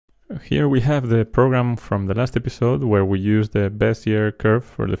Here we have the program from the last episode where we used the bezier curve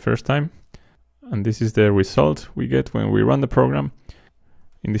for the first time. And this is the result we get when we run the program.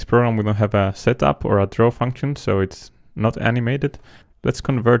 In this program, we don't have a setup or a draw function, so it's not animated. Let's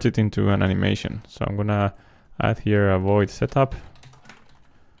convert it into an animation. So I'm gonna add here a void setup.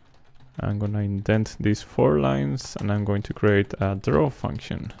 I'm gonna indent these 4 lines and I'm going to create a draw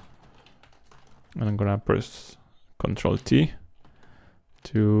function. And I'm gonna press Ctrl T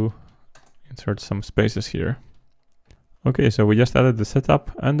to insert some spaces here. Okay, so we just added the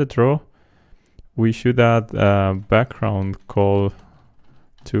setup and the draw. We should add a background call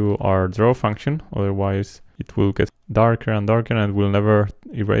to our draw function, otherwise it will get darker and darker and will never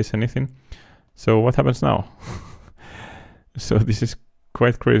erase anything. So what happens now? So this is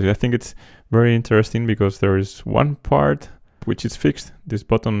quite crazy. I think it's very interesting because there is one part which is fixed, this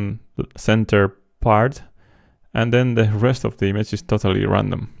bottom center part, and then the rest of the image is totally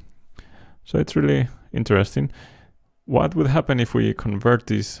random. So it's really interesting. What would happen if we convert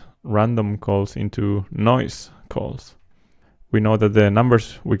these random calls into noise calls? We know that the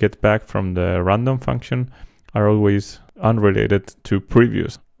numbers we get back from the random function are always unrelated to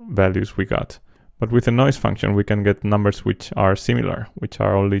previous values we got. But with the noise function, we can get numbers which are similar, which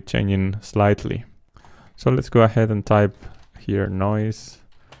are only changing slightly. So let's go ahead and type here noise,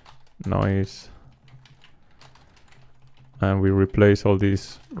 and we replace all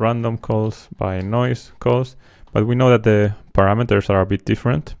these random calls by noise calls. But we know that the parameters are a bit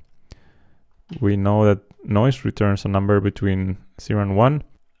different. We know that noise returns a number between 0 and 1,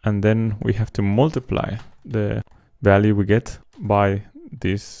 and then we have to multiply the value we get by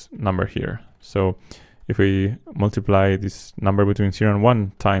this number here. So if we multiply this number between 0 and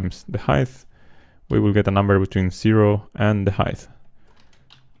 1 times the height, we will get a number between 0 and the height.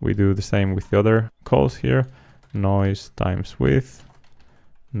 We do the same with the other calls here. Noise times width,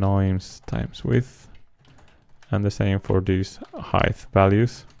 noise times width, and the same for these height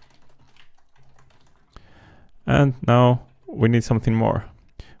values. And now we need something more.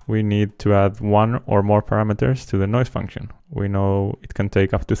 We need to add 1 or more parameters to the noise function. We know it can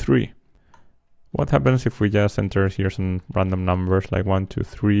take up to 3. What happens if we just enter here some random numbers like 1, 2,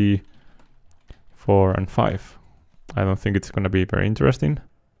 3, 4, and 5? I don't think it's going to be very interesting.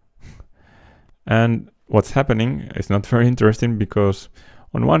 And what's happening is not very interesting because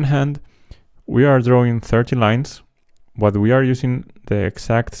on one hand, we are drawing 30 lines, but we are using the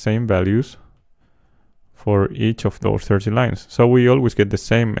exact same values for each of those 30 lines. So we always get the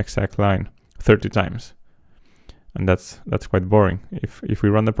same exact line 30 times. And that's quite boring. If we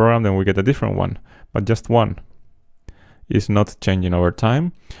run the program, then we get a different one, but just one. Is not changing over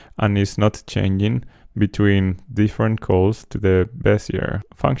time and is not changing between different calls to the bezier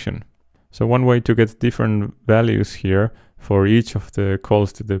function. So one way to get different values here for each of the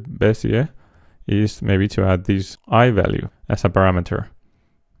calls to the bezier is maybe to add this I value as a parameter.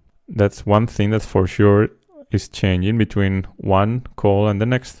 That's one thing that for sure is changing between one call and the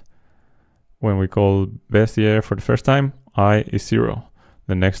next. When we call bezier for the first time, I is 0.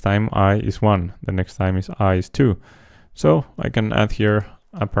 The next time I is 1. The next time is I is 2. So I can add here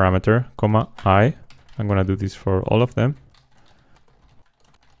a parameter, comma I. I'm going to do this for all of them.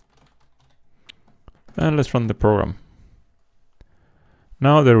 And let's run the program.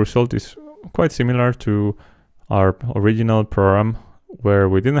 Now the result is quite similar to our original program where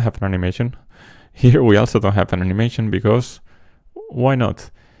we didn't have an animation. Here we also don't have an animation because why not?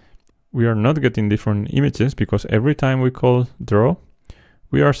 We are not getting different images because every time we call draw,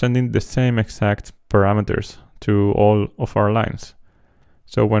 we are sending the same exact parameters to all of our lines.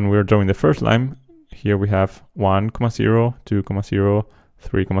 So when we're drawing the first line, here we have 1, 0, 2, 0,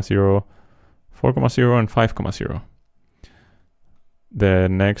 3, 0, 4, 0, and 5, 0. The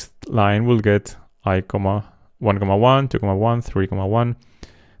next line will get I, 1, 1, 2, 1, 3, 1.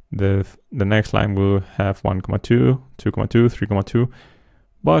 The next line will have 1, 2, 2, 2, 3, 2.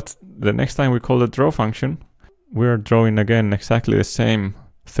 But the next time we call the draw function, we're drawing again exactly the same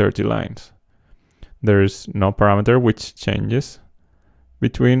 30 lines. There is no parameter which changes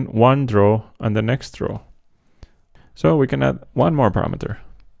between one draw and the next draw. So we can add one more parameter.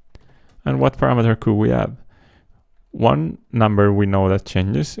 And what parameter could we add? One number we know that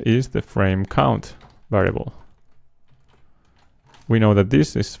changes is the frame count variable. We know that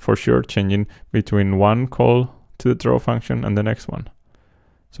this is for sure changing between one call to the draw function and the next one.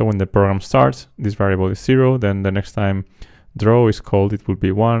 So when the program starts, this variable is 0, then the next time draw is called, it will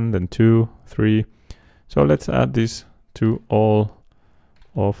be 1, then 2, 3. So let's add this to all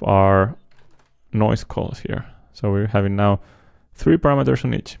of our noise calls here. So we're having now 3 parameters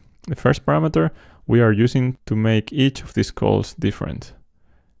on each. The first parameter we are using to make each of these calls different.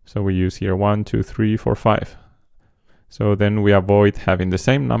 So we use here 1, 2, 3, 4, 5. So then we avoid having the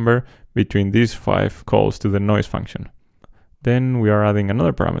same number between these 5 calls to the noise function. Then we are adding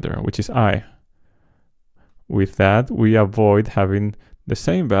another parameter, which is I. With that, we avoid having the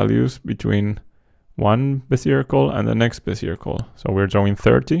same values between one bezier call and the next bezier call. So we're drawing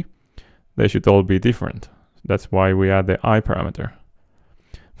 30. They should all be different. That's why we add the I parameter.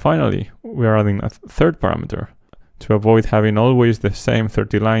 Finally, we are adding a third parameter to avoid having always the same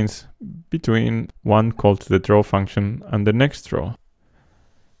 30 lines between one call to the draw function and the next draw.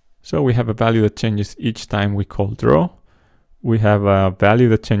 So we have a value that changes each time we call draw. We have a value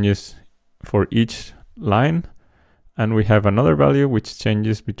that changes for each line, and we have another value which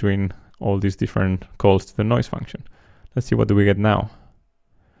changes between all these different calls to the noise function. Let's see what do we get now.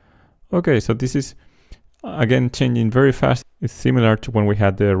 Okay, so this is again changing very fast. It's similar to when we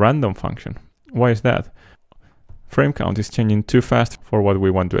had the random function. Why is that? Frame count is changing too fast for what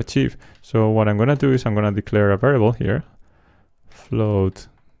we want to achieve. So what I'm going to do is I'm going to declare a variable here, float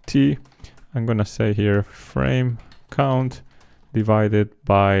t. I'm going to say here frame count divided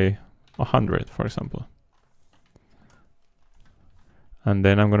by 100, for example. And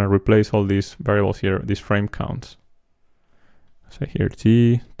then I'm going to replace all these variables here, these frame counts. Say here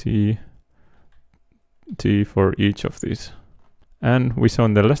t for each of these. And we saw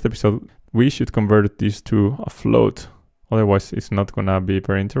in the last episode, we should convert this to a float. Otherwise, it's not going to be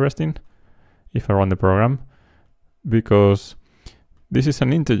very interesting if I run the program, because this is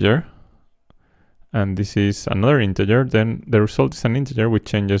an integer and this is another integer. Then the result is an integer which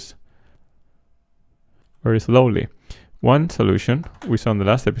changes very slowly. One solution we saw in the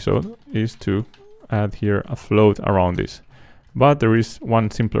last episode is to add here a float around this. But there is one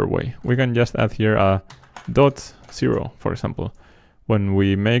simpler way. We can just add here a .0, for example. When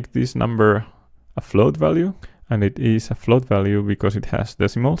we make this number a float value, and it is a float value because it has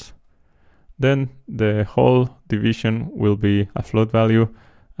decimals, then the whole division will be a float value,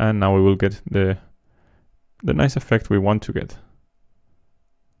 and now we will get the nice effect we want to get.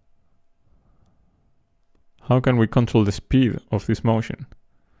 How can we control the speed of this motion?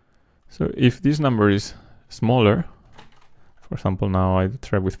 So if this number is smaller, for example, now I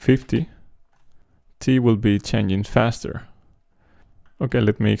try with 50, t will be changing faster. Okay,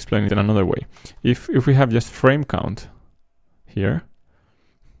 let me explain it in another way. If we have just frame count here,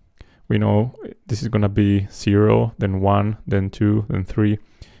 we know this is going to be 0, then 1, then 2, then 3.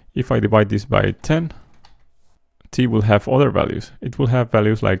 If I divide this by 10, t will have other values. It will have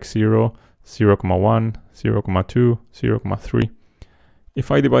values like 0, 0,1, 0,2, 0,3.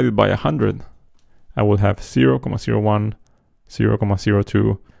 If I divide it by 100, I will have 0,01,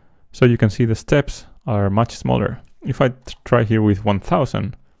 0,02. So you can see the steps are much smaller. If I try here with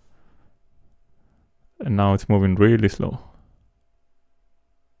 1000, and now it's moving really slow.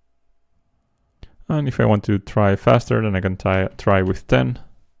 And if I want to try faster, then I can try with 10.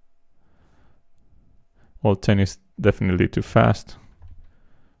 Well, 10 is definitely too fast.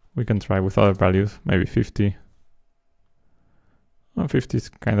 We can try with other values, maybe 50. 50 is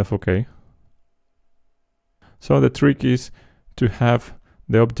kind of okay. So the trick is to have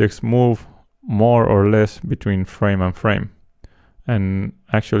the objects move more or less between frame and frame. And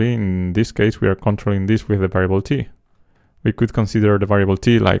actually, in this case, we are controlling this with the variable t. We could consider the variable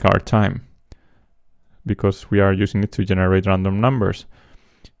t like our time, because we are using it to generate random numbers.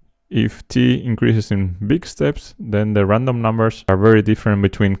 If t increases in big steps, then the random numbers are very different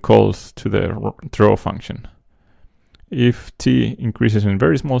between calls to the draw function. If t increases in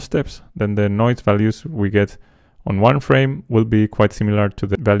very small steps, then the noise values we get on one frame will be quite similar to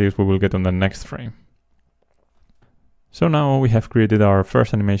the values we will get on the next frame. So now we have created our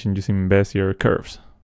first animation using Bezier curves.